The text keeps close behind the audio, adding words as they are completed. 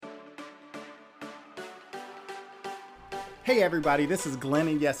Hey everybody, this is Glenn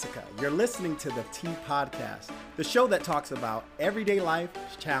and Jessica. You're listening to the Tea Podcast, the show that talks about everyday life,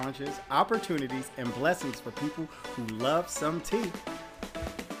 challenges, opportunities, and blessings for people who love some tea.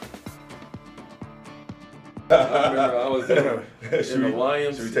 I remember I was in the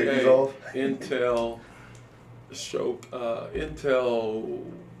YMCA should we take these off? Intel show, Intel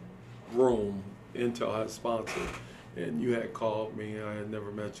room. Intel had sponsored, and you had called me. I had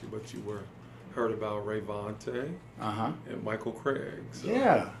never met you, but you heard about Ray Vontae and Michael Craig. So.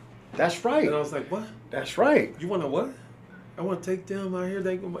 Yeah, that's right. And I was like, what? That's right. You want to what? I want to take them out here.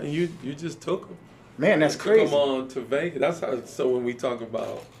 And you just took them. Man, that's Took crazy. them on to Vegas. That's how. So when we talk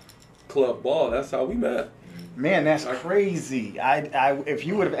about club ball, that's how we met. Man, that's crazy. I if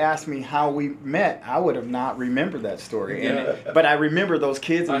you would have asked me how we met, I would have not remembered that story. Yeah. But I remember those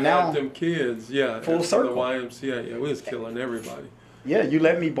kids, and I now had them kids, yeah. Full circle. The YMCA, yeah, we was killing everybody. yeah, you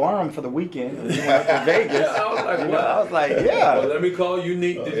let me borrow them for the weekend. And you went to Vegas. Yeah, I was like, You know, what? I was like, yeah. Well, let me call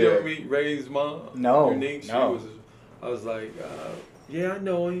Unique. Did you ever meet Ray's mom? No, Unique. no. I was like, yeah, I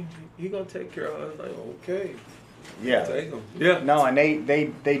know him. He gonna take care of us. I was like, okay, Yeah. take him. Yeah. No, and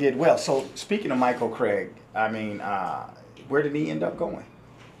they did well. So speaking of Michael Craig, I mean, where did he end up going?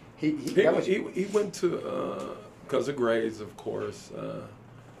 He went to because of grades, of course.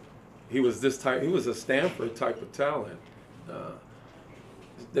 He was a Stanford type of talent.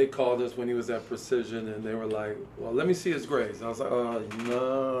 They called us when he was at Precision, and they were like, well, let me see his grades. I was like,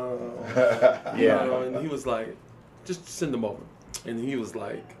 no. Yeah. No. And he was like, just send him over. And he was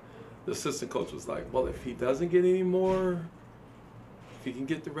like, the assistant coach was like, well, if he doesn't get any more, if he can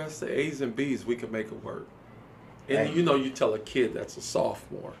get the rest of the A's and B's, we can make it work. And Hey. you tell a kid that's a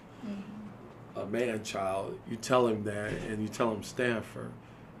sophomore, a man-child, you tell him that, and you tell him Stanford,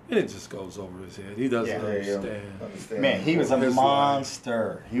 and it just goes over his head. He doesn't understand. Man, he was a His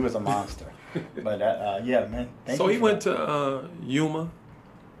monster. He was a monster. But yeah, man. So he went to Yuma,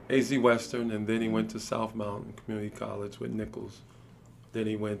 AZ Western, and then he went to South Mountain Community College with Nichols. Then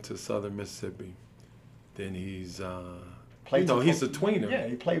he went to Southern Mississippi. Then he's he's a tweener. Yeah,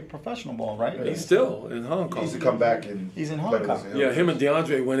 he played professional ball, right? Yeah. He's still in Hong Kong. He used to come back and He's in Hong play Kong. with Yeah, him and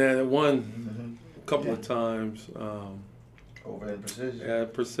DeAndre went at it a couple of times. over in Precision.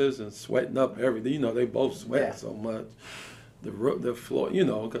 At Precision, sweating up everything. They both sweat Yeah. so much. The floor,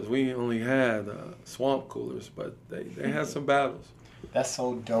 because we only had swamp coolers, but they had some battles. That's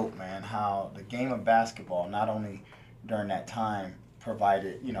so dope, man, how the game of basketball, not only during that time,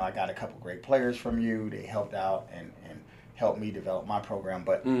 provided, I got a couple great players from you. They helped out and helped me develop my program,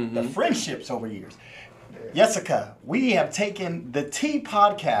 but the friendships over years. Jessica, we have taken the Tea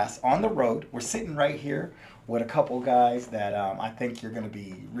Podcast on the road. We're sitting right here with a couple guys that I think you're going to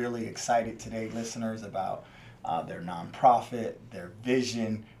be really excited today, listeners, about their nonprofit, their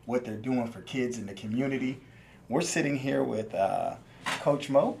vision, what they're doing for kids in the community. We're sitting here with Coach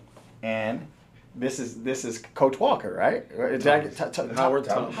Mo, and this is Coach Walker, right? Howard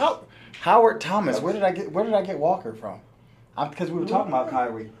Thomas. Howard Thomas. Where did I get Walker from? Because we were talking about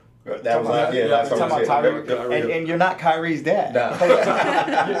Kyrie. That's what I said. And you're not Kyrie's dad. No.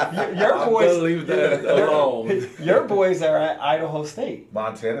 Your boys. I'll leave that alone. Your boys are at Idaho State.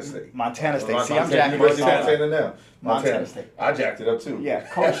 Montana State. Montana State. See, I'm Montana, jacking University of this up. Montana now. Montana State. I jacked it up too. Yeah,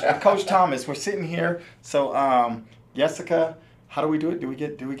 Coach Thomas. We're sitting here. So, Jessica, how do we do it? Do we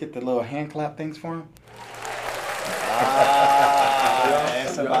get the little hand clap things for him?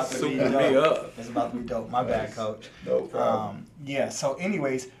 It's about to be dope. It's about to be dope. My bad, Coach. No problem. Yeah. So,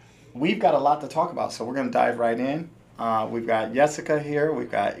 anyways, we've got a lot to talk about, so we're gonna dive right in. We've got Jessica here.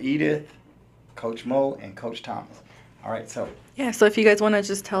 We've got Edith, Coach Mo, and Coach Thomas. All right. So. Yeah, so if you guys want to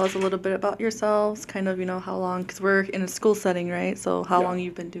just tell us a little bit about yourselves, kind of, how long, because we're in a school setting, right? So how long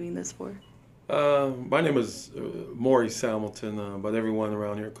you've been doing this for? My name is Maurice Hamilton, but everyone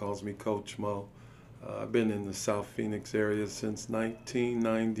around here calls me Coach Mo. I've been in the South Phoenix area since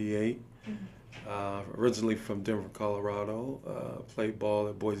 1998. Originally from Denver, Colorado. Played ball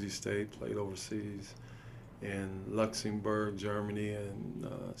at Boise State, played overseas in Luxembourg, Germany, and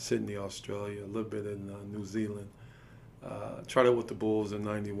Sydney, Australia, a little bit in New Zealand. Tried out with the Bulls in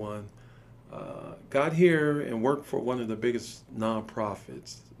 91. Got here and worked for one of the biggest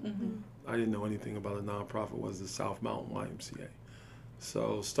nonprofits. I didn't know anything about a nonprofit. Was the South Mountain YMCA.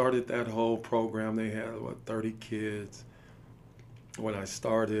 So started that whole program. They had 30 kids. When I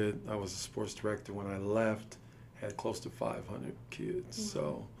started, I was a sports director. When I left, had close to 500 kids.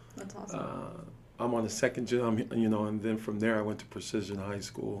 So that's awesome. I'm on the second gen, and then from there I went to Precision High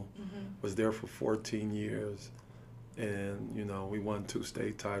School. Was there for 14 years. And, we won 2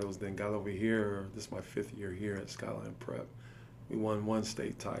 state titles, then got over here. This is my 5th year here at Skyline Prep. We won 1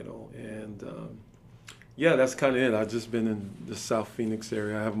 state title. And, yeah, that's kind of it. I've just been in the South Phoenix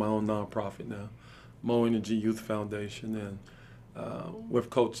area. I have my own nonprofit now, Mo Energy Youth Foundation, and with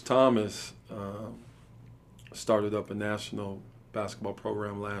Coach Thomas, started up a national basketball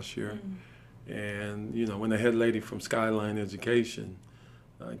program last year. And you know, when the head lady from Skyline Education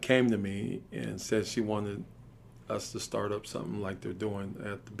came to me and said she wanted us to start up something like they're doing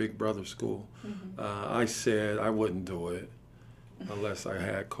at the Big Brother School, I said I wouldn't do it unless I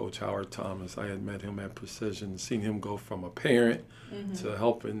had Coach Howard Thomas. I had met him at Precision, seen him go from a parent to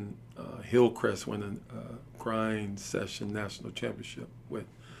helping Hillcrest win a grind session national championship with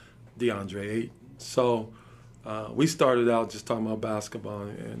DeAndre Ayton. So we started out just talking about basketball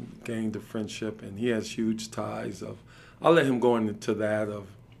and gained a friendship, and he has huge ties of, I'll let him go into that, of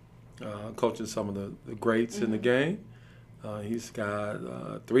coaching some of the greats in the game. He's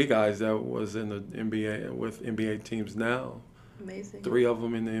got 3 guys that was in the NBA with NBA teams now. Amazing. 3 of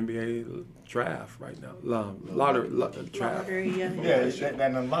them in the NBA draft right now. Lottery draft. Lottery, yeah. Yeah,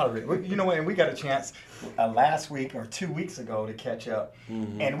 and a lot of it. You know what? And we got a chance last week or 2 weeks ago to catch up,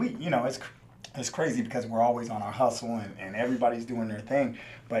 and we, you know, it's crazy because we're always on our hustle and everybody's doing their thing.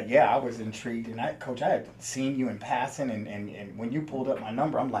 But yeah, I was intrigued, and Coach, I had seen you in passing, and when you pulled up my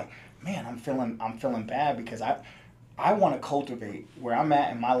number, I'm like, man, I'm feeling bad because I want to cultivate where I'm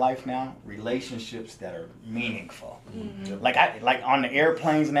at in my life now, relationships that are meaningful. Like on the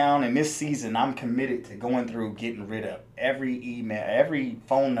airplanes now, and in this season, I'm committed to going through getting rid of every email, every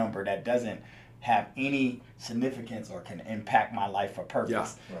phone number that doesn't have any significance or can impact my life or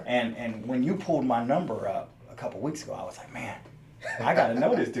purpose. Yeah. Right. And when you pulled my number up a couple weeks ago, I was like, man, I gotta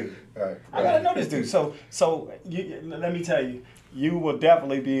know this dude. Right. I gotta know this dude. So let me tell you, you will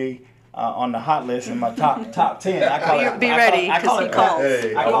definitely be on the hot list in my top 10. I call it. Be ready, I call 'cause he it. calls.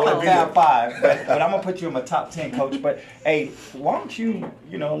 Hey, I I call wanna it be Fab there. 5, but I'm gonna put you in my top 10, Coach. But hey, why don't you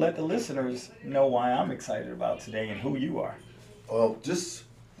let the listeners know why I'm excited about today and who you are? Well, just,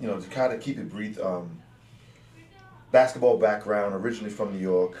 to kind of keep it brief, basketball background, originally from New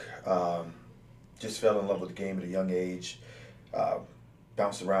York, just fell in love with the game at a young age,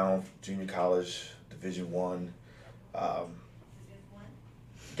 bounced around junior college, Division I,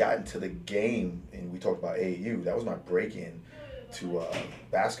 got into the game, and we talked about AAU. That was my break-in to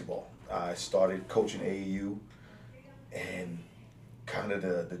basketball. I started coaching AAU, and kind of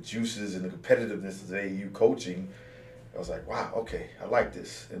the juices and the competitiveness of AAU coaching, I was like, wow, okay, I like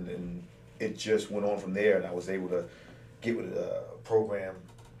this. And then it just went on from there, and I was able to get with a program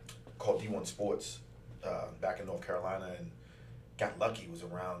called D1 Sports back in North Carolina, and got lucky. It was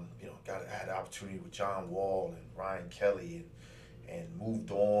around, I had an opportunity with John Wall and Ryan Kelly, and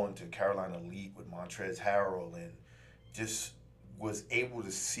moved on to Carolina Elite with Montrezl Harrell, and just was able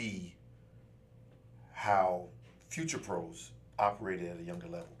to see how future pros operated at a younger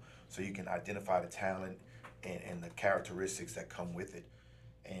level. So you can identify the talent and the characteristics that come with it.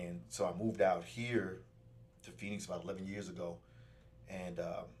 And so I moved out here to Phoenix about 11 years ago, and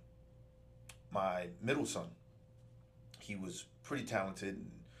my middle son, he was pretty talented,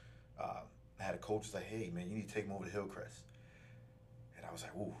 and I had a coach say, hey man, you need to take him over to Hillcrest. And I was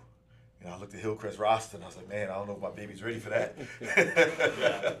like, ooh. I looked at Hillcrest roster, and I was like, man, I don't know if my baby's ready for that.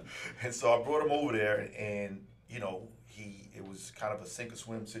 And so I brought him over there, and it was kind of a sink or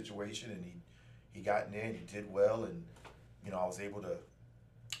swim situation, and he got in there and he did well, and I was able to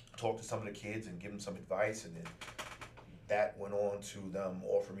talk to some of the kids and give them some advice, and then that went on to them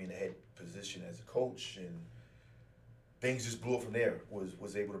offering me the head position as a coach, and things just blew up from there.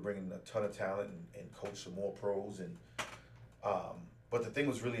 Was able to bring in a ton of talent and coach some more pros, and but the thing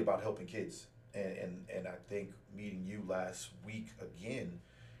was really about helping kids, and I think meeting you last week again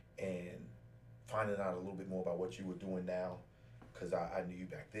and finding out a little bit more about what you were doing now, because I knew you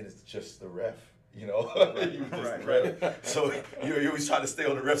back then as just the ref, you was just the ref. So you always try to stay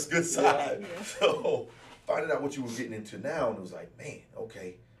on the ref's good side. Yeah. So finding out what you were getting into now, and it was like, man,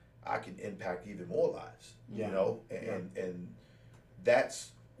 okay, I can impact even more lives, and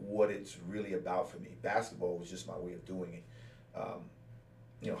that's what it's really about for me. Basketball was just my way of doing it.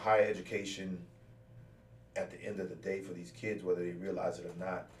 Higher education, at the end of the day, for these kids, whether they realize it or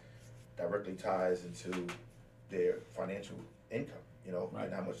not, directly ties into their financial income, and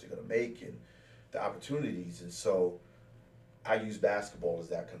how much they're going to make and the opportunities. And so I use basketball as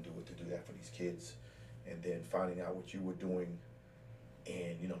that conduit to do that for these kids. And then finding out what you were doing,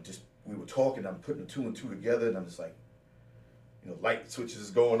 and, just we were talking, I'm putting the 2 and 2 together, and I'm just like, light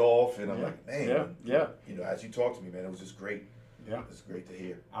switches going off, and I'm like, man, as you talk to me, man, it was just great. Yeah, it's great to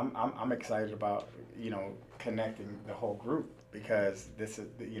hear. I'm excited about connecting the whole group, because this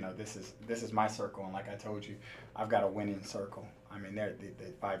is my circle, and like I told you, I've got a winning circle. I mean,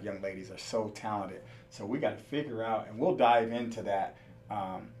 the 5 young ladies are so talented. So we got to figure out, and we'll dive into that.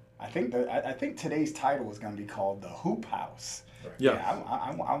 I think today's title is going to be called the Hoop House. Right. Yeah.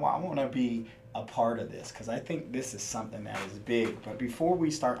 I want to be a part of this because I think this is something that is big. But before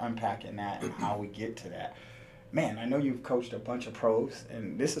we start unpacking that and how we get to that, man, I know you've coached a bunch of pros,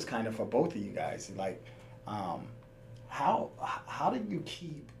 and this is kind of for both of you guys. Like, how do you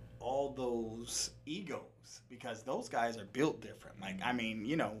keep all those egos? Because those guys are built different. Like, I mean,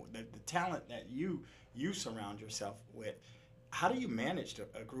 you know, the talent that you surround yourself with. How do you manage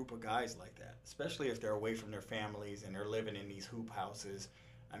a group of guys like that, especially if they're away from their families and they're living in these hoop houses?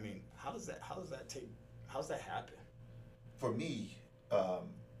 I mean, how does that happen? For me,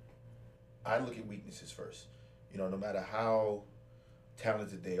 I look at weaknesses first. You know, no matter how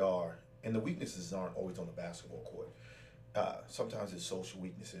talented they are, and the weaknesses aren't always on the basketball court. Sometimes it's social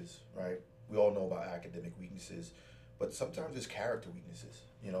weaknesses, right? We all know about academic weaknesses, but sometimes it's character weaknesses.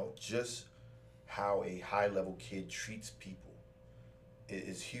 You know, just how a high-level kid treats people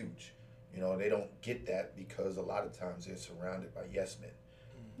is huge. You know, they don't get that because a lot of times they're surrounded by yes men.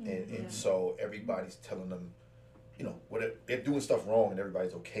 And so everybody's telling them, you know, they're doing stuff wrong and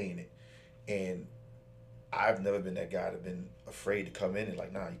everybody's okaying it. And I've never been that guy that's been afraid to come in and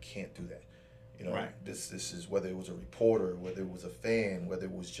like, nah, you can't do that. You know, right. This is whether it was a reporter, whether it was a fan, whether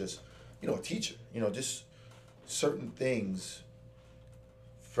it was just, you know, a teacher, you know, just certain things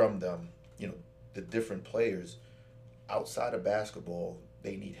from them, you know, the different players outside of basketball,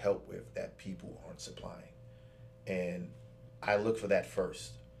 they need help with that people aren't supplying. And I look for that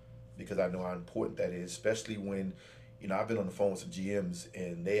first because I know how important that is, especially when, you know, I've been on the phone with some GMs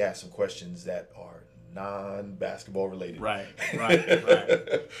and they ask some questions that are non-basketball related. Right.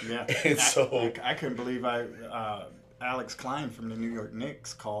 Yeah. And I couldn't believe Alex Klein from the New York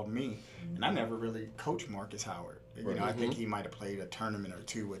Knicks called me, and I never really coached Marcus Howard. You know, I think he might have played a tournament or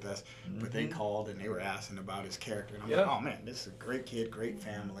two with us, but they called and they were asking about his character. And I'm like, oh man, this is a great kid, great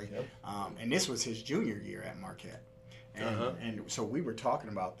family. Yep. And this was his junior year at Marquette. And so we were talking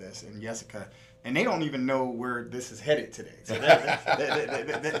about this, and Jessica, and they don't even know where this is headed today. So, so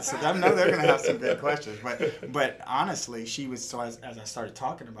I know they're going to have some good questions. But honestly, she was, so as I started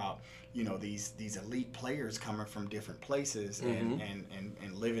talking about, you know, these elite players coming from different places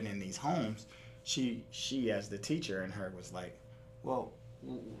and living in these homes, she as the teacher in her was like, well,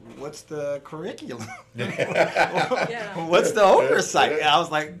 what's the curriculum? What's the oversight? And I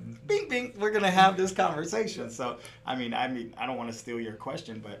was like, bing, bing, we're going to have this conversation. So, I mean, I don't want to steal your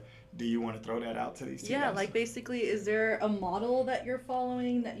question, but do you want to throw that out to these two guys? Like basically, is there a model that you're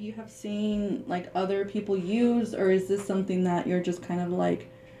following that you have seen like other people use, or is this something that you're just kind of like,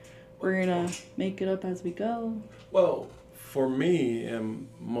 we're going to make it up as we go? Well, for me and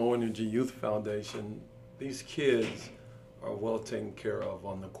Mo Energy Youth Foundation, these kids are well taken care of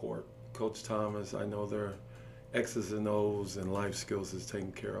on the court. Coach Thomas, I know their X's and O's and life skills is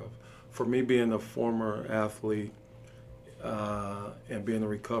taken care of. For me, being a former athlete and being a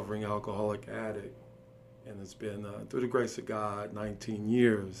recovering alcoholic addict, and it's been, through the grace of God, 19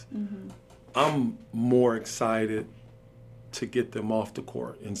 years, I'm more excited to get them off the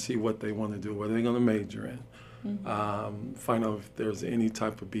court and see what they want to do, what they're going to major in, find out if there's any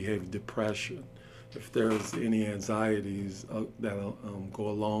type of behavior, depression, if there's any anxieties that go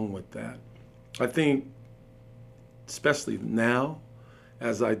along with that. I think, especially now,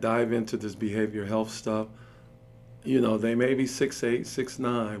 as I dive into this behavioral health stuff, you know, they may be 6'8",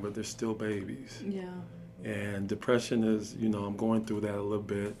 6'9", but they're still babies. Yeah. And depression is, you know, I'm going through that a little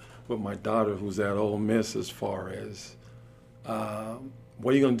bit with my daughter who's at Ole Miss as far as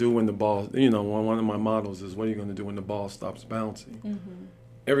what are you going to do when the ball, you know, one of my models is what are you going to do when the ball stops bouncing?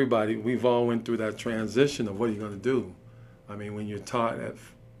 Everybody, we've all went through that transition of what are you going to do? I mean, when you're taught at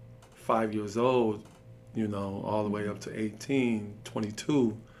 5 years old, you know, all the way up to 18,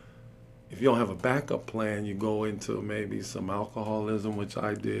 22, if you don't have a backup plan, you go into maybe some alcoholism, which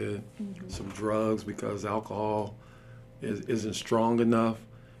I did, some drugs because alcohol isn't strong enough.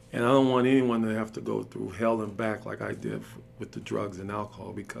 And I don't want anyone to have to go through hell and back like I did with the drugs and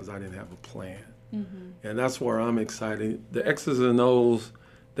alcohol because I didn't have a plan. And that's where I'm excited. The X's and O's,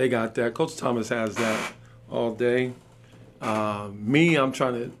 they got that. Coach Thomas has that all day. Me, I'm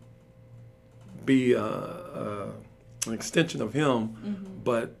trying to be an extension of him,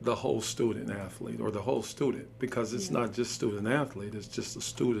 but the whole student athlete or the whole student, because it's not just student athlete, it's just a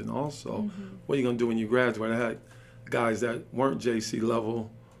student also. What are you going to do when you graduate? I had guys that weren't JC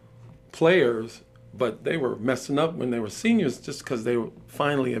level players, but they were messing up when they were seniors just because they were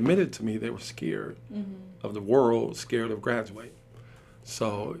finally admitted to me they were scared of the world, scared of graduating.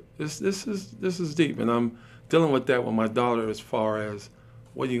 So this is deep, and I'm dealing with that with my daughter as far as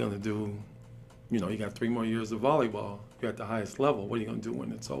what are you going to do? You know, you got 3 more years of volleyball. You're at the highest level. What are you going to do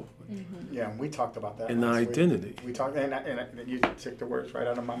when it's over? Yeah, and we talked about that. And the last week. identity. We talked, and you took the words right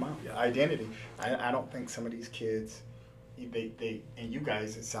out of my mouth. Yeah. Identity. I don't think some of these kids, they and you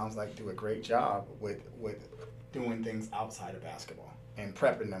guys, it sounds like, do a great job with doing things outside of basketball and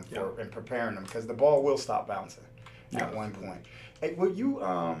prepping them for and preparing them, because the ball will stop bouncing at one point. Hey, will you,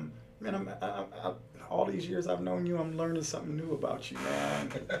 man? I'm all these years I've known you, I'm learning something new about you, man.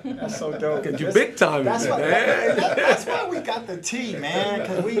 That's so dope. You big time, That's man. why, that's why we got the tea, man.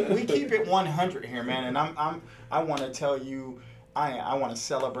 Because we keep it 100 here, man. And I want to tell you, I want to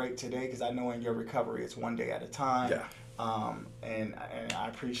celebrate today, because I know in your recovery it's one day at a time. Yeah. And I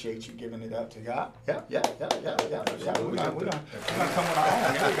appreciate you giving it up to God. Yeah. We're gonna come with our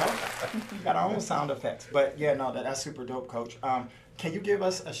own. There we go. We got our own sound effects. But yeah, no, that's super dope, Coach. Can you give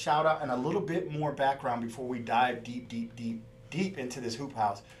us a shout out and a little bit more background before we dive deep into this hoop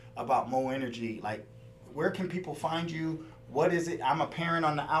house about Mo Energy? Like, where can people find you? What is it? I'm a parent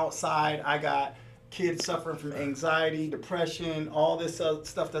on the outside. I got kids suffering from anxiety, depression, all this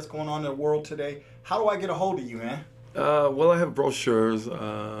stuff that's going on in the world today. How do I get a hold of you, man? Well, I have brochures.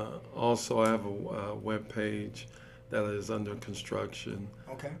 Also, I have a web page that is under construction.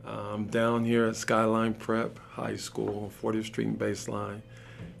 Okay. Down here at Skyline Prep High School, 40th Street and Baseline.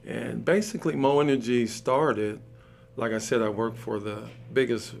 And basically, Mo Energy started, like I said, I work for the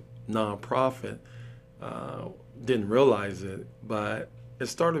biggest nonprofit. Didn't realize it, but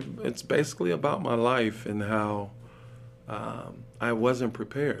it's basically about my life and how I wasn't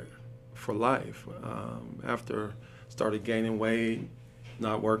prepared for life. After started gaining weight,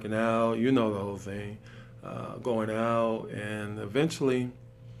 not working out, you know the whole thing, going out, and eventually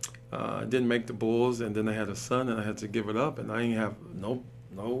I didn't make the Bulls, and then I had a son, and I had to give it up, and I didn't have no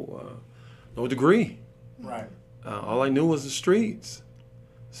degree. Right. All I knew was the streets.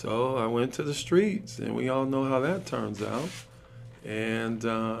 So I went to the streets, and we all know how that turns out. And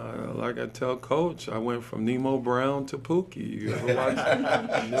like I tell Coach, I went from Nemo Brown to Pookie. You ever watch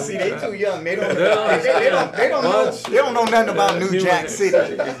See, they too young. They don't know nothing about New Jack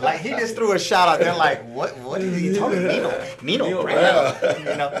City. Like, he just threw a shout out. They're like, what are you talking about? Nino Brown. You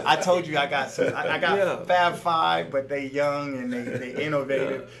know, I told you I got Fab Five, but they young and they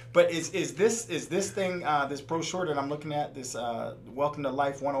innovative. But is this thing, this brochure that I'm looking at, this Welcome to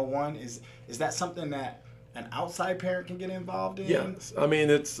Life 101, is that something that an outside parent can get involved in? Yes. I mean,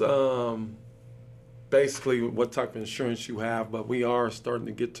 it's basically what type of insurance you have, but we are starting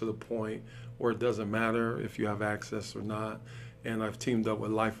to get to the point where it doesn't matter if you have access or not. And I've teamed up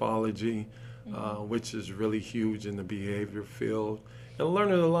with Lifeology, which is really huge in the behavior field, and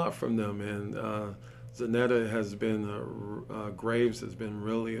learning a lot from them. And Zanetta has been, Graves has been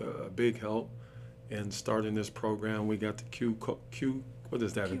really a big help in starting this program. We got the Q, what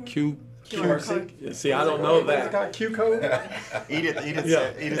is that, a Q? QRC? See, I don't know that. It's got Q code? Edith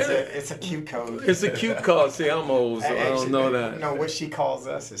said it's a Q code. It's a Q code. See, I'm old, so I don't know that. No, what she calls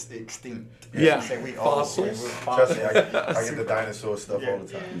us is the extinct. Yeah. She say we Fossils. Trust me, I get the dinosaur stuff all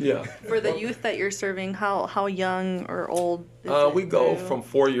the time. Yeah. For the youth that you're serving, how young or old is it? We go through? from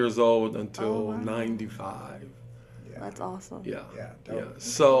 4 years old until Oh, wow. 95. That's awesome. Yeah. Yeah, Yeah. dope.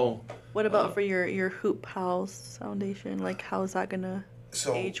 So, What about for your Hoop House Foundation? Like, how is that gonna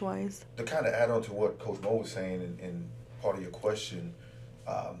So age-wise? to kind of add on to what Coach Mo was saying in part of your question,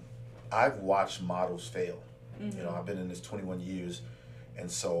 I've watched models fail. You know, I've been in this 21 years, and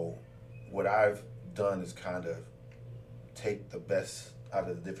so what I've done is kind of take the best out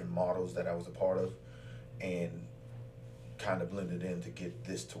of the different models that I was a part of and kind of blend it in to get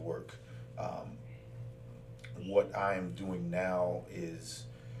this to work. What I am doing now is,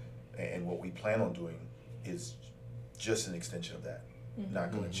 and what we plan on doing is just an extension of that.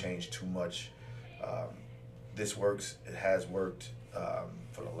 Not going to change too much. This works. It has worked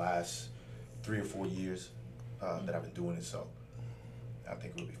for the last 3 or 4 years that I've been doing it, so I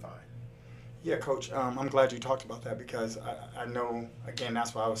think we'll be fine. Yeah, Coach, I'm glad you talked about that, because I know, again,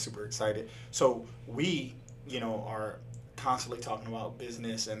 that's why I was super excited. So we, are constantly talking about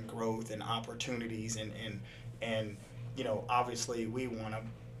business and growth and opportunities, and obviously we want to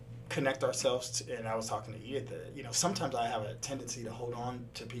connect ourselves to, and I was talking to Edith, sometimes I have a tendency to hold on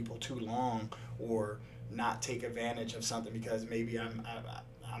to people too long or not take advantage of something because maybe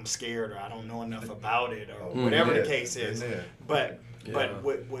I'm scared or I don't know enough about it or whatever the case is. But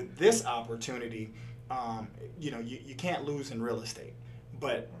with this opportunity, you can't lose in real estate.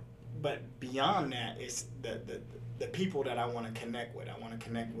 But beyond that, it's the people that I want to connect with. I want to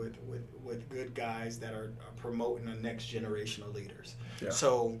connect with good guys that are promoting the next generation of leaders. Yeah.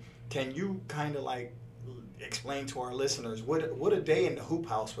 So can you kind of explain to our listeners what a day in the hoop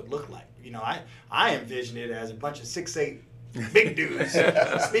house would look like. You know, I envision it as a bunch of 6'8" big dudes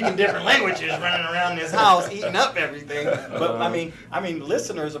speaking different languages, running around this house, eating up everything. But I mean,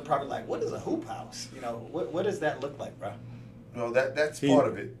 listeners are probably like, "What is a hoop house? You know, what does that look like, bro?" Well, that's part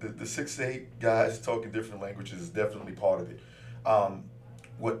of it. The 6'8" guys talking different languages is definitely part of it.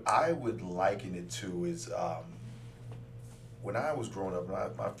 What I would liken it to is when I was growing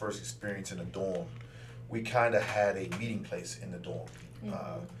up, my first experience in a dorm, we kind of had a meeting place in the dorm.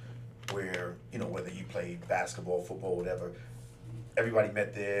 Where, you know, whether you played basketball, football, whatever, everybody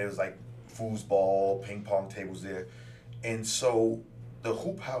met there. It was like foosball, ping pong tables there. And so the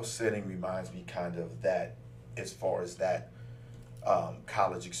hoop house setting reminds me kind of that, as far as that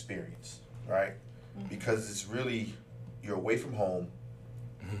college experience, right? Because it's really, you're away from home,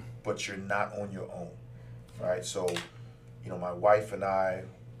 but you're not on your own, right? So, you know, my wife and I,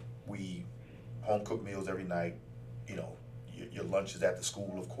 we home cook meals every night. You know, your lunch is at the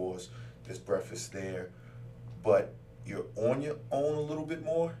school, of course. There's breakfast there. But you're on your own a little bit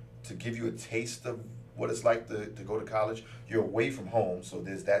more to give you a taste of what it's like to go to college. You're away from home, so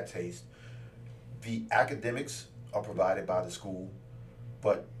there's that taste. The academics are provided by the school,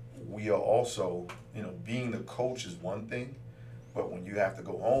 but we are also, you know, being the coach is one thing, but when you have to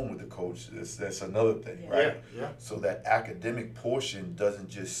go home with the coach, that's another thing, right? Yeah. So that academic portion doesn't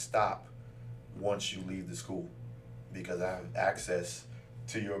just stop once you leave the school, because I have access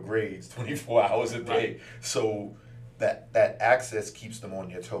to your grades 24 hours a day. Right. So that access keeps them on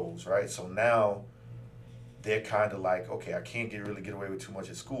their toes, right? So now they're kind of like, okay, I can't really get away with too much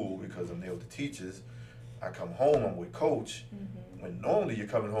at school because I'm there with the teachers. I come home, I'm with coach. When normally you're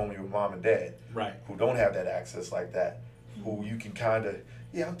coming home with your mom and dad, Right. who don't have that access like that, who you can kind of,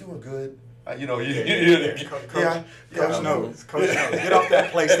 yeah, I'm doing good. You know, Coach knows. Coach knows. Get off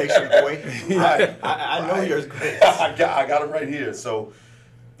that PlayStation, boy. I know yours great. I got it right here. So,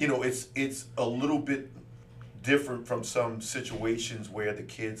 you know, it's a little bit different from some situations where the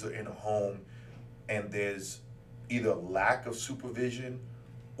kids are in a home and there's either lack of supervision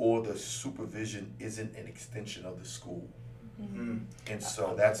or the supervision isn't an extension of the school. And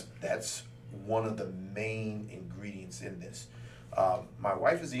so that's one of the main ingredients in this. My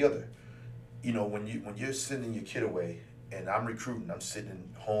wife is the other. You know, when you're sending your kid away, and I'm recruiting, I'm sitting in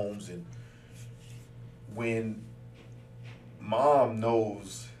homes, and when mom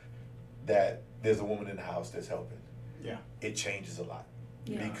knows that there's a woman in the house that's helping, Yeah. it changes a lot.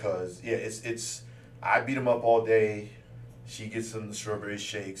 Yeah. Because it's I beat them up all day, she gets them the strawberry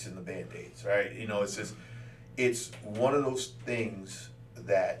shakes and the Band-Aids, right? You know, it's one of those things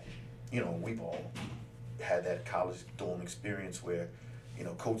that, you know, we've all had that college dorm experience where, you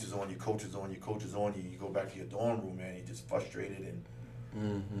know, coach is on you, you go back to your dorm room, man, you're just frustrated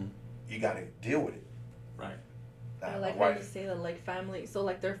and you got to deal with it. Right. I Now, like my how you wife, say that, like family. So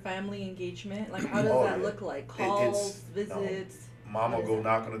like their family engagement. Like how does Oh, that yeah. look like? It's- Calls, visits. mom will What is go it?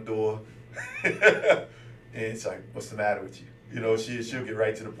 knock on the door and it's like, what's the matter with you? You know, she'll get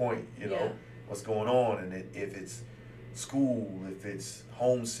right to the point, you know, Yeah. what's going on, and if it's school, if it's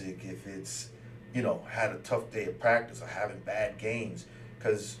homesick, if it's, you know, had a tough day of practice or having bad games,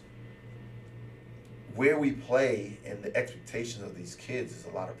 because where we play and the expectations of these kids is a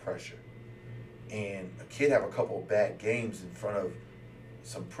lot of pressure. And a kid have a couple of bad games in front of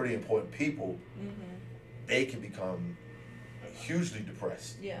some pretty important people, they can become hugely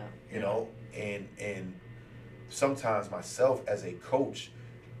depressed. Yeah. You know, and sometimes myself as a coach,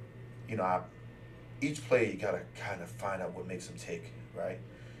 you know, each player you gotta kind of find out what makes them tick, right?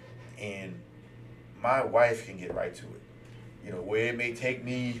 And my wife can get right to it. You know, where it may take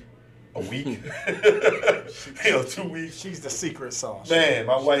me a week, you know, 2 weeks. She's the secret sauce. Man,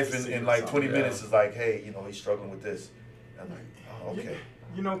 my She's wife the in secret like sauce. 20 minutes is like, hey, you know, he's struggling with this. I'm like, oh, okay.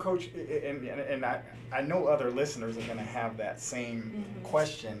 You know, Coach, and I know other listeners are going to have that same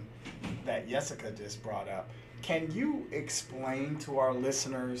question that Jessica just brought up. Can you explain to our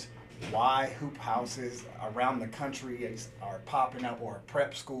listeners why hoop houses around the country are popping up, or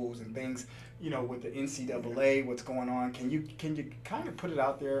prep schools and things, you know, with the NCAA, what's going on? Can you kind of put it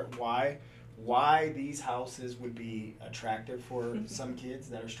out there why these houses would be attractive for some kids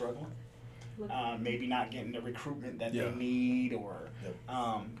that are struggling? Maybe not getting the recruitment that they need, or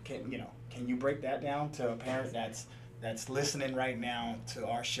can you break that down to a parent that's listening right now to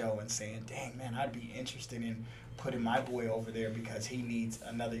our show and saying, dang man, I'd be interested in putting my boy over there because he needs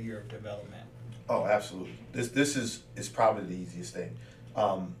another year of development? Oh, absolutely. This is probably the easiest thing.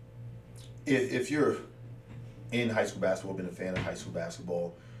 If you're in high school basketball, been a fan of high school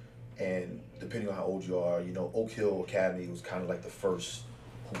basketball, and depending on how old you are, you know, Oak Hill Academy was kind of like the first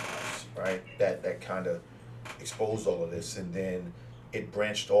hoop house, right? That kind of exposed all of this, and then it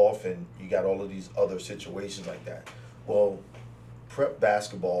branched off, and you got all of these other situations like that. Well, prep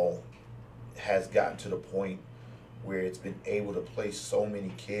basketball has gotten to the point where it's been able to place so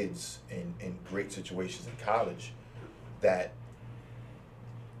many kids in great situations in college that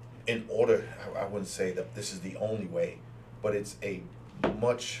in order, I wouldn't say that this is the only way, but it's a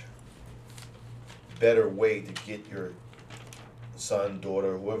much better way to get your son,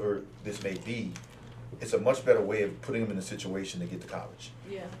 daughter, whoever this may be. It's a much better way of putting them in a situation to get to college.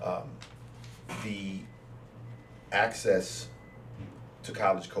 Yeah. The access to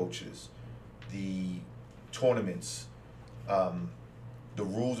college coaches, the tournaments, the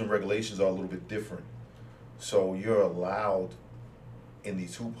rules and regulations are a little bit different. So you're allowed in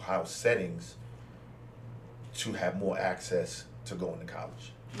these hoop house settings to have more access to going to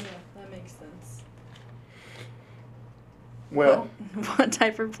college. Yeah, that makes sense. Well, What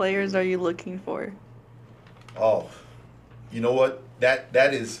type of players are you looking for? Oh, you know what?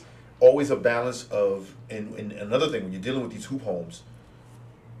 That is always a balance of, and another thing, when you're dealing with these hoop homes,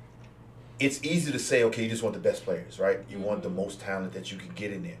 it's easy to say, okay, you just want the best players, right? You want the most talent that you can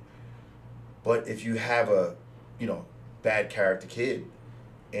get in there. But if you have a, bad character kid,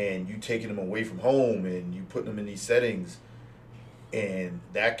 and you taking them away from home, and you putting them in these settings, and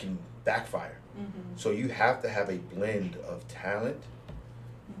that can backfire. Mm-hmm. So you have to have a blend of talent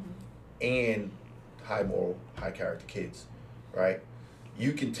and high moral, high character kids, right?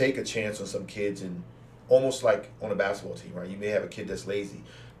 You can take a chance on some kids, and almost like on a basketball team, right? You may have a kid that's lazy,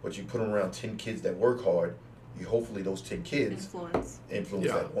 but you put them around 10 kids that work hard, hopefully those 10 kids influence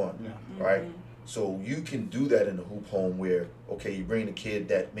Yeah. that one, Yeah. right? So you can do that in the hoop home where, okay, you bring a kid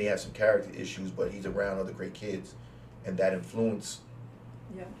that may have some character issues, but he's around other great kids, and that influence,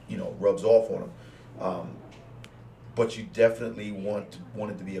 Yeah. rubs off on him. But you definitely want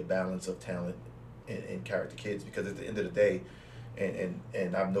it to be a balance of talent and character kids, because at the end of the day,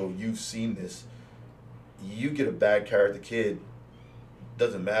 and I know you've seen this, you get a bad character kid,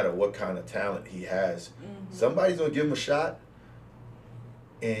 doesn't matter what kind of talent he has, somebody's gonna give him a shot,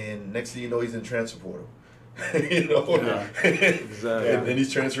 and next thing you know, he's in transfer portal. Yeah, exactly. And then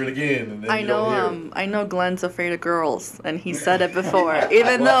he's transferring again, and then I you know. don't hear. I know Glenn's afraid of girls, and he said it before,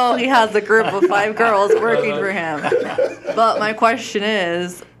 even though he has a group of 5 girls working for him. But my question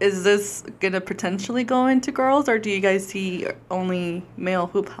is this gonna potentially go into girls, or do you guys see only male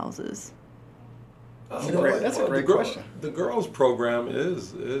hoop houses? That's a great question. The girls program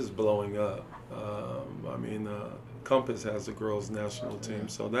is blowing up. Compass has a girls national team,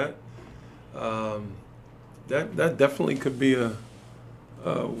 so that definitely could be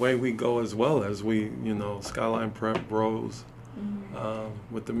a way we go, as well as we, Skyline Prep grows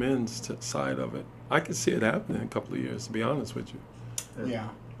with the men's side of it. I could see it happening in a couple of years, to be honest with you. Yeah.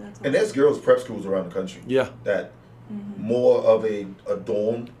 And there's girls prep schools around the country. Yeah. That more of a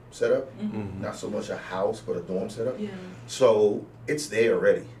dorm setup, not so much a house, but a dorm setup. Yeah. So it's there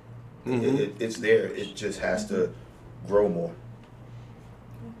already. It's there. It just has to grow more.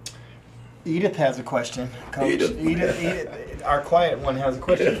 Edith has a question, Coach. Edith, our quiet one has a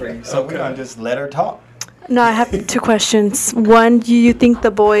question for you. So we're gonna just let her talk. No, I have 2 questions. One, do you think the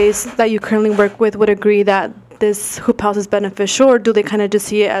boys that you currently work with would agree that this hoop house is beneficial, or do they kind of just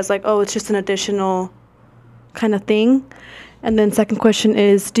see it as like, oh, it's just an additional kind of thing? And then second question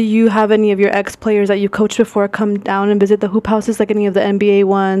is, do you have any of your ex-players that you coached before come down and visit the hoop houses, like any of the NBA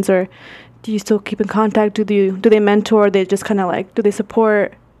ones, or do you still keep in contact? Do they mentor, or they just kind of like, do they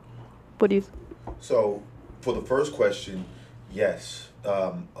support? What do you? So for the first question, yes,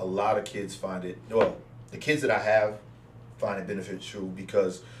 a lot of kids find it. Well, the kids that I have find it beneficial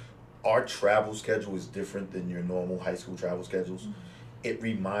because our travel schedule is different than your normal high school travel schedules. It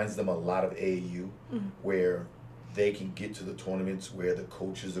reminds them a lot of AAU, where they can get to the tournaments where the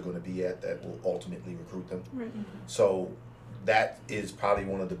coaches are going to be at that will ultimately recruit them. Right. So that is probably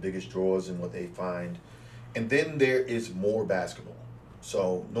one of the biggest draws in what they find. And then there is more basketball.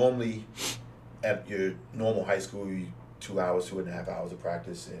 So normally at your normal high school, 2 hours, 2.5 hours of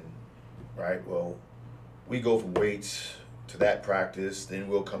practice, and right, well, we go from weights to that practice, then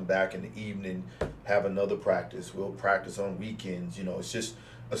we'll come back in the evening, have another practice. We'll practice on weekends. It's just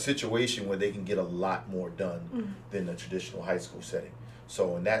a situation where they can get a lot more done than the traditional high school setting.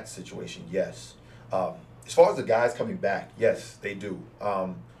 So in that situation, yes. As far as the guys coming back, yes, they do.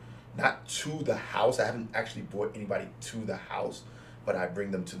 Not to the house. I haven't actually brought anybody to the house, but I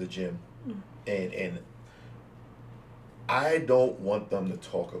bring them to the gym. And I don't want them to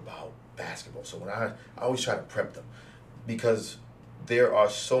talk about basketball. So when I always try to prep them, because there are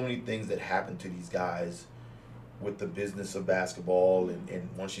so many things that happen to these guys with the business of basketball, and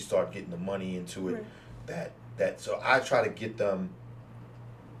once you start getting the money into it, So I try to get them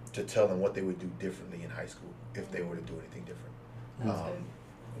to tell them what they would do differently in high school if they were to do anything different.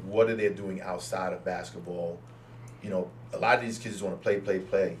 What are they doing outside of basketball? You know, a lot of these kids just want to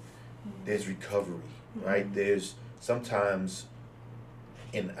play. There's recovery, right? There's sometimes,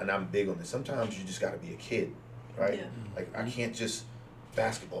 and I'm big on this, sometimes you just got to be a kid, right? Yeah. Like, I can't just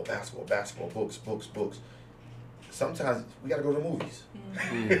basketball, books. Sometimes we got to go to the movies.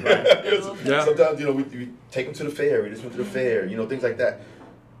 Yeah. Sometimes, you know, we take them to the fair. We just went to the fair, you know, things like that.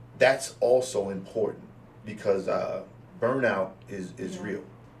 That's also important because burnout is real.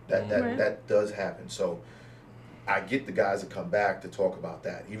 That does happen. So I get the guys that come back to talk about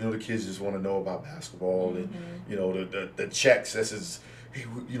that, even though the kids just want to know about basketball and, you know, the checks. This is, hey,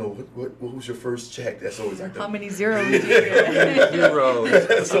 you know, what was your first check? That's always like How many zeros do you get? Zeros.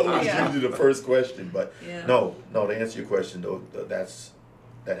 That's always usually the first question. But Yeah. no, to answer your question though,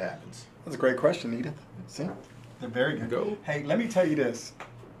 that happens. That's a great question, Edith. See, they're very good. Go. Hey, let me tell you this.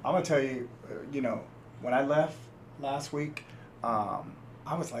 I'm gonna tell you, you know, when I left last week, I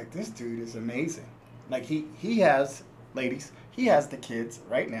was like, this dude is amazing. Like he has, ladies, he has the kids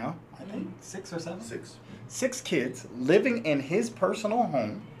right now. I think 6 or 7. 6 kids living in his personal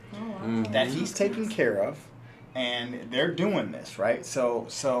home that he's taking care of, and they're doing this, right? So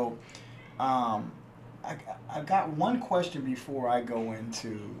I got one question before I go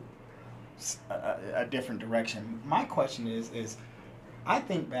into a different direction. My question is I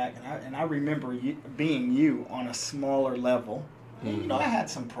think back and I remember being you on a smaller level. You know, I had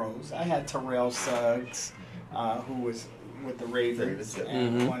some pros. I had Terrell Suggs, who was with the Ravens,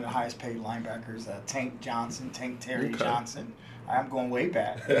 and one of the highest paid linebackers, Tank Terry Johnson. I'm going way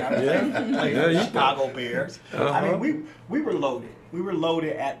back. You know, played for the Chicago Bears. I mean, we were loaded. We were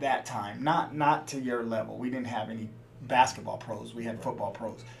loaded at that time. Not to your level. We didn't have any basketball pros. We had football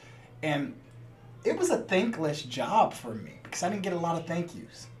pros, and it was a thankless job for me because I didn't get a lot of thank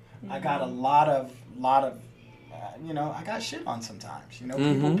yous. I got a lot of you know, I got shit on sometimes. You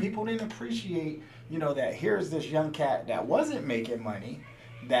know, people didn't appreciate, you know, that here's this young cat that wasn't making money,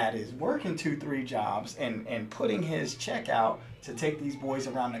 that is working 2-3 jobs and putting his check out to take these boys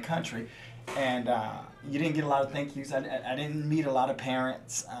around the country. And you didn't get a lot of thank yous. I didn't meet a lot of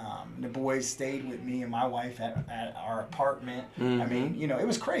parents. The boys stayed with me and my wife at our apartment. I mean, you know, it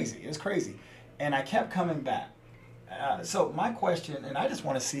was crazy. And I kept coming back. So my question, and I just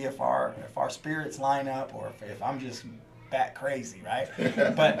want to see if our spirits line up or if I'm just bat crazy, right?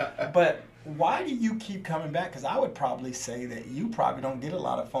 but why do you keep coming back? Because I would probably say that you probably don't get a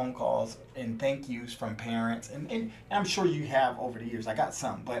lot of phone calls and thank yous from parents, and I'm sure you have over the years. I got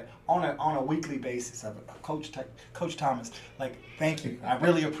some, but on a weekly basis of Coach Thomas, like, thank you. I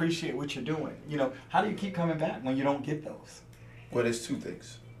really appreciate what you're doing. You know, how do you keep coming back when you don't get those? Well, there's 2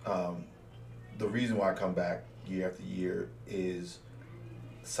 things. The reason why I come back year after year is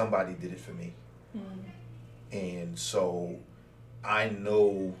somebody did it for me. And so I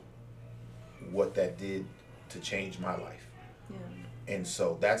know what that did to change my life. And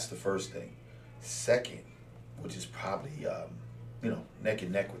so that's the first thing. Second, which is probably you know, neck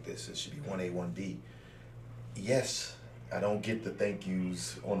and neck with this, it should be 1A, 1B. Yes, I don't get the thank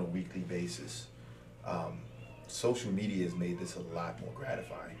yous on a weekly basis. Social media has made this a lot more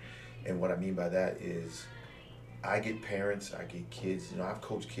gratifying. And what I mean by that is I get parents, I get kids. You know, I've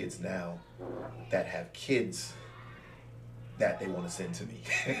coached kids now that have kids that they want to send to me.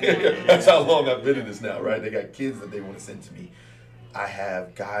 That's how long I've been in this now, right? They got kids that they want to send to me. I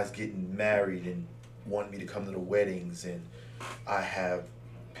have guys getting married and want me to come to the weddings, and I have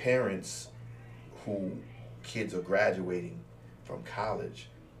parents who kids are graduating from college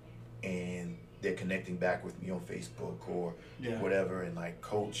and they're connecting back with me on Facebook or whatever, and like,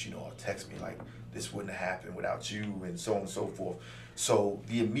 Coach, you know, I'll text me like, this wouldn't have happened without you, and so on and so forth. So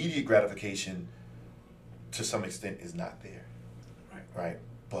the immediate gratification to some extent is not there, right?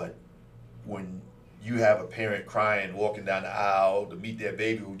 But when you have a parent crying, walking down the aisle to meet their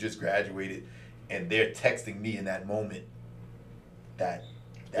baby who just graduated, and they're texting me in that moment,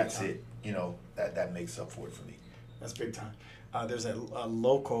 that's it. You know, that makes up for it for me. That's big time. There's a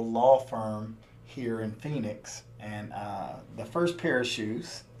local law firm here in Phoenix, and the first pair of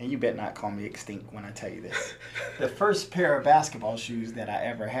shoes, and you bet not call me extinct when I tell you this, the first pair of basketball shoes that I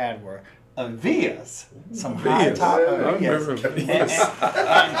ever had were Avias, some high top Avias.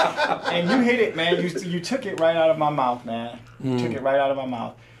 And you hit it, man. You took it right out of my mouth, man. You took it right out of my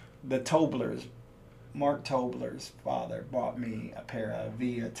mouth. The Toblers, Mark Tobler's father bought me a pair of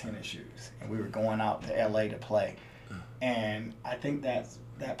Avia tennis shoes, and we were going out to LA to play. And I think that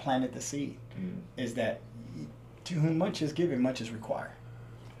planted the seed, is that to whom much is given, much is required.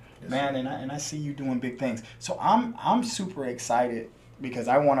 man, and I see you doing big things. So I'm super excited because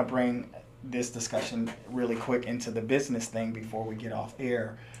I want to bring this discussion really quick into the business thing before we get off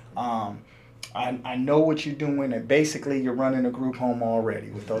air. I know what you're doing, and basically you're running a group home already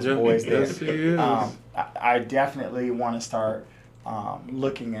with those boys there. Yes, he is. I definitely want to start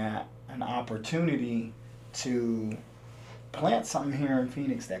looking at an opportunity to plant something here in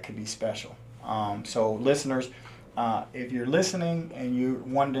Phoenix that could be special. So listeners, if you're listening and you're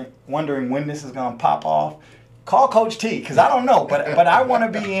wondering when this is going to pop off, call Coach T, because I don't know, but I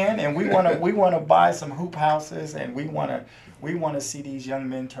want to be in, and we want to buy some hoop houses, and we want to see these young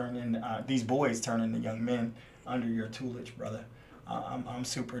men these boys turn into young men under your tutelage, brother. I'm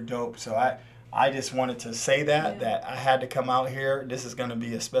super dope. So I just wanted to say that I had to come out here. This is going to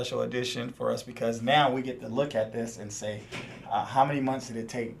be a special edition for us because now we get to look at this and say, how many months did it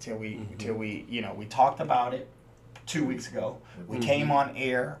take till we we talked about it 2 weeks ago. We came on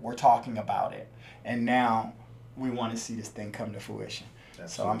air. We're talking about it, and now we want to see this thing come to fruition.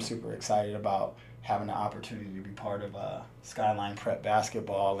 Absolutely. So I'm super excited about having the opportunity to be part of Skyline Prep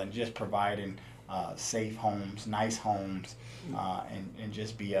basketball and just providing safe homes, nice homes, and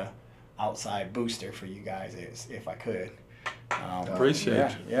just be a outside booster for you guys if I could.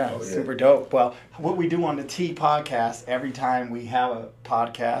 Appreciate you. Yeah, super dope. Well, what we do on the T podcast, every time we have a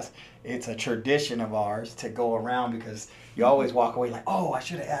podcast, it's a tradition of ours to go around because you always walk away like, oh, I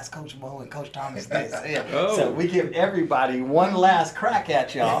should have asked Coach Mo and Coach Thomas this. Yeah. Oh. So we give everybody one last crack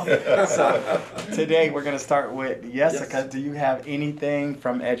at y'all. So today we're going to start with Jessica. Yes. Do you have anything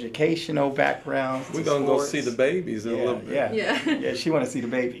from educational backgrounds? We're going to go see the babies in a little bit. Yeah, she want to see the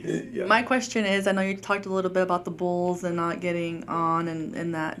babies. Yeah. My question is, I know you talked a little bit about the Bulls and not getting on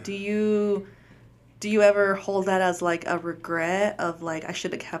and that. Do you ever hold that as like a regret of like I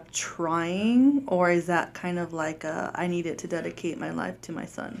should have kept trying, or is that kind of like I needed to dedicate my life to my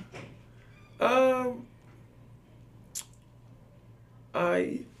son?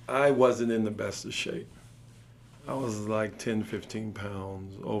 I wasn't in the best of shape. I was like 10, 15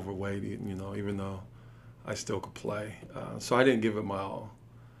 pounds overweight, even though I still could play. So I didn't give it my all.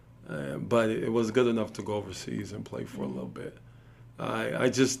 But it was good enough to go overseas and play for a little bit. I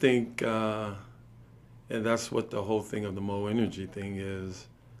just think, and that's what the whole thing of the Mo Energy thing is,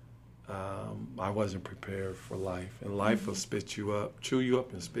 I wasn't prepared for life. And life will spit you up, chew you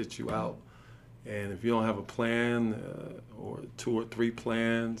up and spit you out. And if you don't have a plan or 2 or 3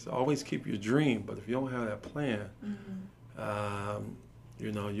 plans, always keep your dream. But if you don't have that plan,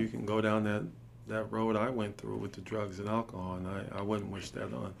 you can go down that road I went through with the drugs and alcohol. And I wouldn't wish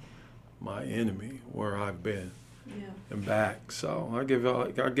that on my enemy where I've been. And back. So I give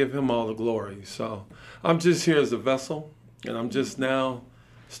him all the glory. So I'm just here as a vessel, and I'm just now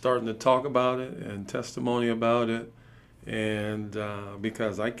starting to talk about it and testimony about it, and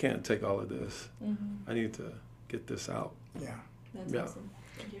because I can't take all of this, I need to get this out. Yeah. That's awesome.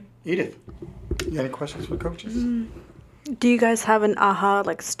 Thank you. Edith, you got any questions for coaches? Do you guys have an aha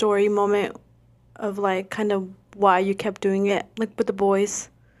like story moment of like kind of why you kept doing it, like with the boys?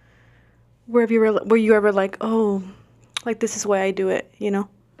 Were you ever like, oh, like this is why I do it,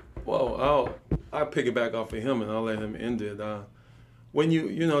 Well, I'll piggyback off of him and I'll let him end it. When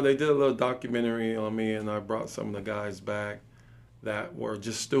they did a little documentary on me, and I brought some of the guys back that were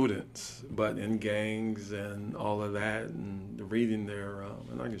just students, but in gangs and all of that, and reading their,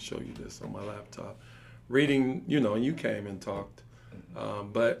 and I can show you this on my laptop, reading, you came and talked,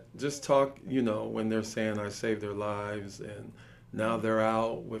 but just talk, when they're saying I saved their lives, and now they're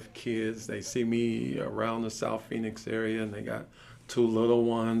out with kids. They see me around the South Phoenix area, and they got 2 little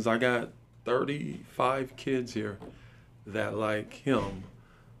ones. I got 35 kids here that, like him,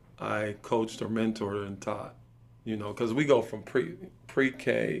 I coached or mentored and taught, because we go from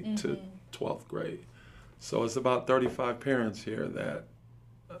pre-K to 12th grade. So it's about 35 parents here that,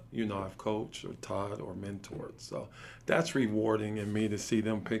 I've coached or taught or mentored. So that's rewarding in me to see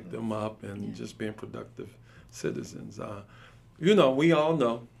them pick them up and just being productive citizens. We all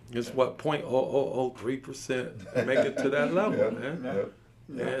know it's what 0.0003% make it to that level, man.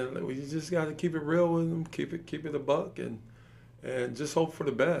 And we just got to keep it real with them, keep it a buck, and just hope for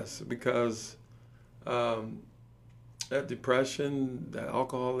the best, because that depression, that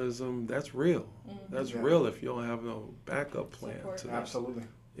alcoholism, that's real. That's real if you don't have no backup plan to that. Absolutely.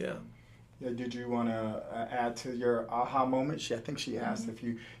 Yeah. Yeah. Did you want to add to your aha moment? I think she asked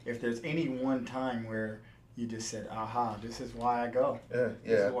if there's any one time where you just said, aha, this is why I go. This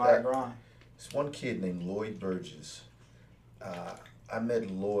is why I grind. There's one kid named Lloyd Burgess. I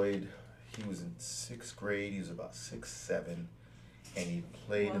met Lloyd, he was in 6th grade, he was about 6'7", and he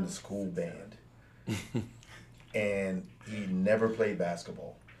played in the school band. And he never played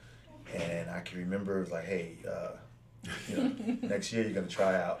basketball. And I can remember it was like, hey, next year you're gonna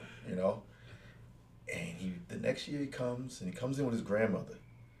try out, And the next year he comes in with his grandmother.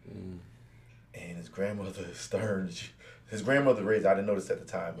 And his grandmother is stern. His grandmother raised, I didn't notice at the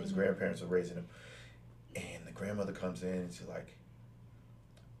time, but his grandparents were raising him. And the grandmother comes in and she's like,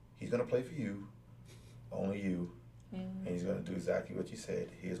 he's gonna play for you, only you. And he's gonna do exactly what you said.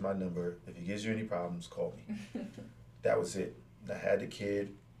 Here's my number. If he gives you any problems, call me. That was it. I had the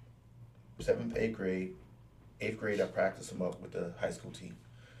kid, 7th, 8th grade. 8th grade, I practiced him up with the high school team.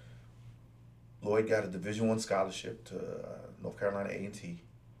 Lloyd got a Division I scholarship to North Carolina A&T.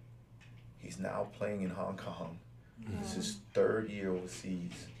 He's now playing in Hong Kong. This is his 3rd year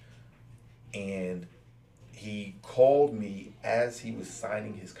overseas. And he called me as he was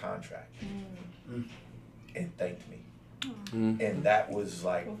signing his contract and thanked me. And that was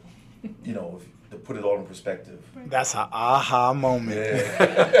like, to put it all in perspective. That's an aha moment.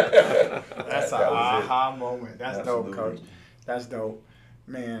 Yeah. That's an That was it. aha moment. That's dope, Absolutely. Coach. That's dope.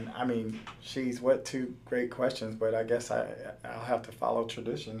 Man, I mean, she's 2 great questions, but I guess I'll have to follow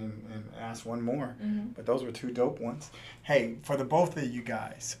tradition and ask one more. But those were 2 dope ones. Hey, for the both of you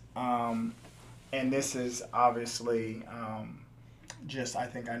guys, and this is obviously just, I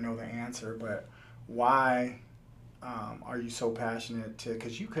think I know the answer, but why are you so passionate to,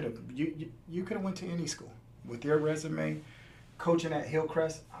 because you could have went to any school with your resume. Coaching at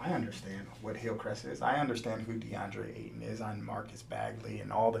Hillcrest, I understand what Hillcrest is. I understand who DeAndre Ayton is. I'm Marcus Bagley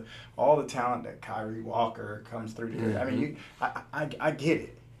and all the talent that Kyrie Walker comes through here. I mean, I get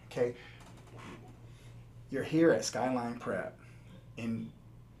it. Okay, you're here at Skyline Prep in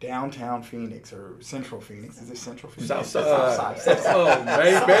downtown Phoenix or Central Phoenix. Is it Central Phoenix? Southside. Southside. Oh,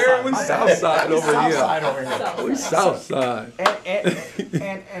 man, Barry, we Southside over Southside here. over here. We Southside.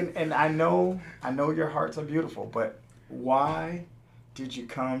 And I know your hearts are beautiful, but why did you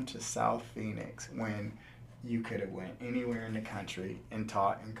come to South Phoenix when you could have went anywhere in the country and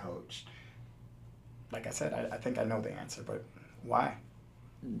taught and coached? Like I said, I think I know the answer, but why?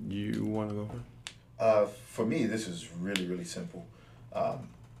 You want to go first? For me, this is really, really simple.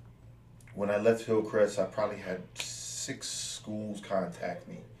 When I left Hillcrest, I probably had 6 schools contact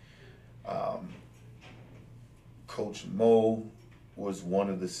me. Coach Mo was one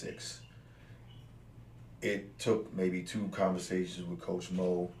of the 6. It took maybe 2 conversations with Coach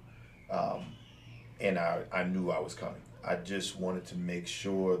Mo, and I knew I was coming. I just wanted to make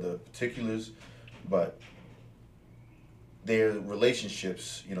sure the particulars, but their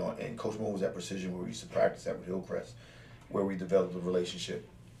relationships, and Coach Mo was at Precision where we used to practice at with Hillcrest, where we developed a relationship.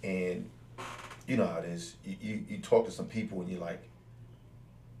 And you know how it is. You talk to some people and you're like,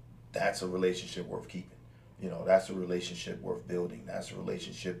 that's a relationship worth keeping. That's a relationship worth building. That's a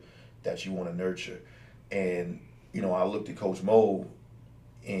relationship that you want to nurture. And, I looked at Coach Mo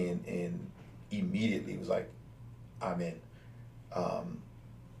and immediately was like, I'm in.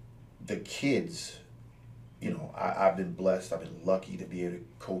 The kids, I've been blessed. I've been lucky to be able to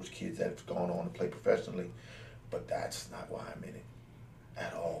coach kids that have gone on to play professionally, but that's not why I'm in it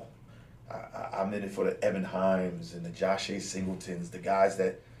at all. I'm in it for the Evan Himes and the Josh A. Singletons, the guys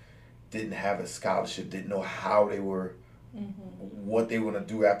that didn't have a scholarship, didn't know how they were, what they were going to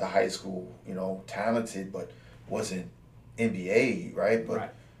do after high school, talented, but wasn't NBA, right?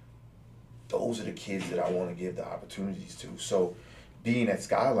 But those are the kids that I want to give the opportunities to. So being at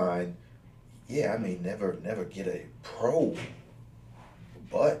Skyline, I may never get a pro,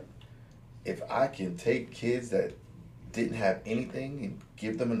 but if I can take kids that didn't have anything and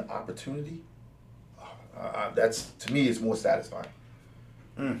give them an opportunity, that's, to me, it's more satisfying.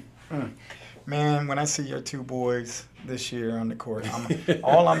 Man, when I see your 2 boys this year on the court,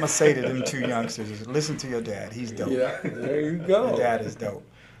 all I'm going to say to them 2 youngsters is listen to your dad. He's dope. Yeah, there you go. Your dad is dope.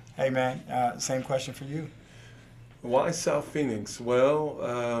 Hey, man, same question for you. Why South Phoenix?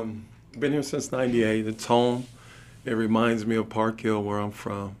 Well, been here since '98. It's home. It reminds me of Park Hill, where I'm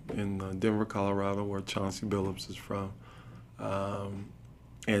from, in Denver, Colorado, where Chauncey Billups is from.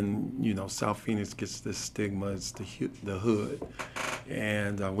 And, South Phoenix gets this stigma. It's the hood.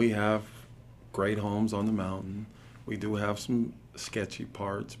 And we have great homes on the mountain. We do have some sketchy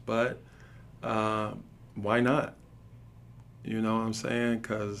parts, but why not? You know what I'm saying?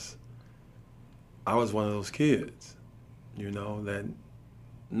 Because I was one of those kids, that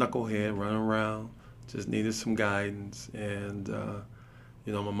knucklehead running around, just needed some guidance. And,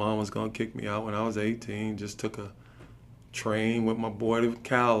 my mom was going to kick me out when I was 18, just took a train with my boy to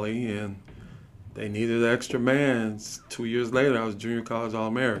Cali, and they needed an extra man. 2 years later, I was junior college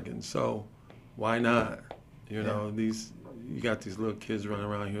All-American. So why not? You got these little kids running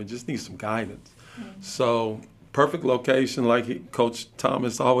around here, just need some guidance. So perfect location, like Coach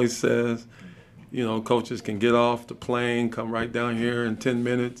Thomas always says. You know, coaches can get off the plane, come right down here in 10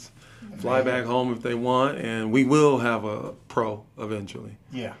 minutes, fly back home if they want, and we will have a pro eventually.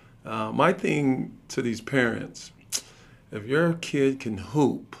 Yeah. My thing to these parents, if your kid can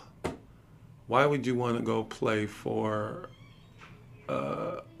hoop, why would you want to go play for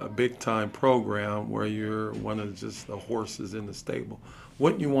a big-time program where you're one of just the horses in the stable?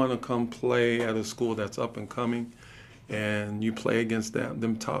 Wouldn't you want to come play at a school that's up and coming, and you play against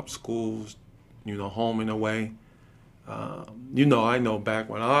them top schools, you know, home and away? You know, I know back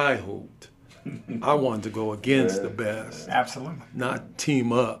when I hooped, I wanted to go against the best, Absolutely. not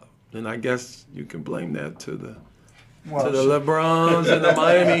team up. And I guess you can blame that to the Well, LeBrons and the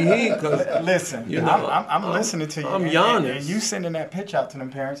Miami Heat. Cause, listen, you know, I'm listening to you. I'm and Giannis. you sending that pitch out to them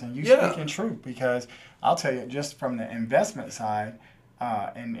parents, and you Yeah. speaking truth, because I'll tell you, just from the investment side,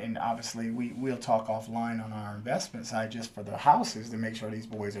 and obviously we'll talk offline on our investment side just for the houses to make sure these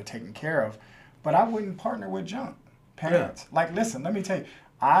boys are taken care of. But I wouldn't partner with junk parents. Like, listen, let me tell you,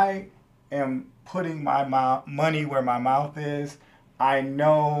 I am putting my money where my mouth is. I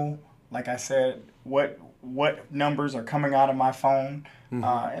know, like I said, what numbers are coming out of my phone,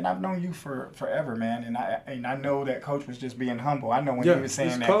 and I've known you for forever, man. And I know that Coach was just being humble. I know when he was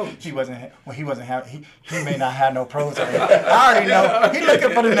saying that Coach. he he may not have no pros. I already know he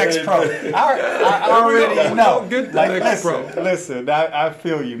looking for the next pro. I already know. Get the next pro. Listen, I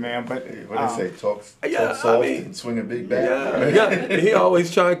feel you, man. But What they say? Talk Yeah, soft I mean, and swing a big bat. Yeah, he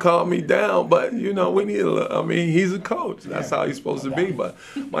always try to calm me down, but you know, we need I mean, he's a coach. That's how he's supposed to be. But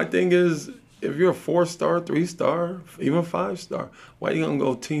my thing is, if you're a 4-star, 3-star, even 5-star, why are you gonna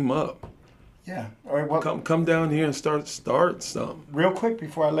go team up? yeah. Or what? Come down here and start something. Real quick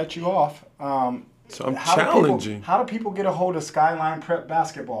before I let you off. So I'm How challenging. how do people get a hold of Skyline Prep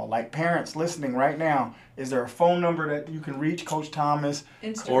Basketball? Like parents listening right now, is there a phone number that you can reach Coach Thomas?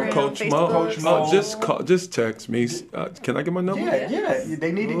 Or Coach Mo. Coach Mo. Just text me. Can I get my number? Yeah.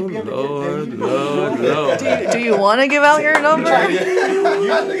 They need to be able Lord, to Lord. Do you want to give out your number?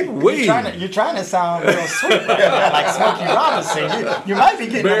 You're trying to sound real sweet, like Smokey Robinson. You might be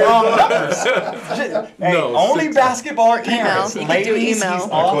getting the wrong numbers. Hey, No, only six- basketball parents. You can do Ladies, email. he's I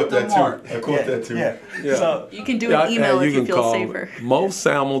off caught the that too. mark. I caught that too. Yeah. Yeah. So, You can do an email if you can feel call safer.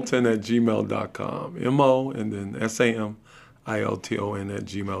 mosamilton@gmail.com. MO and then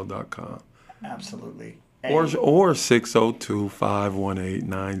SAMILTON@gmail.com. absolutely. Or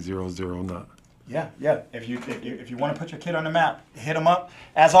 602-518-9009. Yeah. If you want to put your kid on the map, hit them up.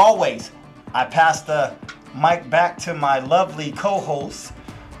 As always, I pass the mic back to my lovely co-host,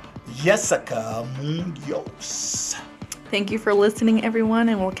 Jessica Munoz. Thank you for listening, everyone,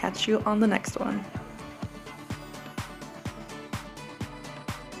 and we'll catch you on the next one.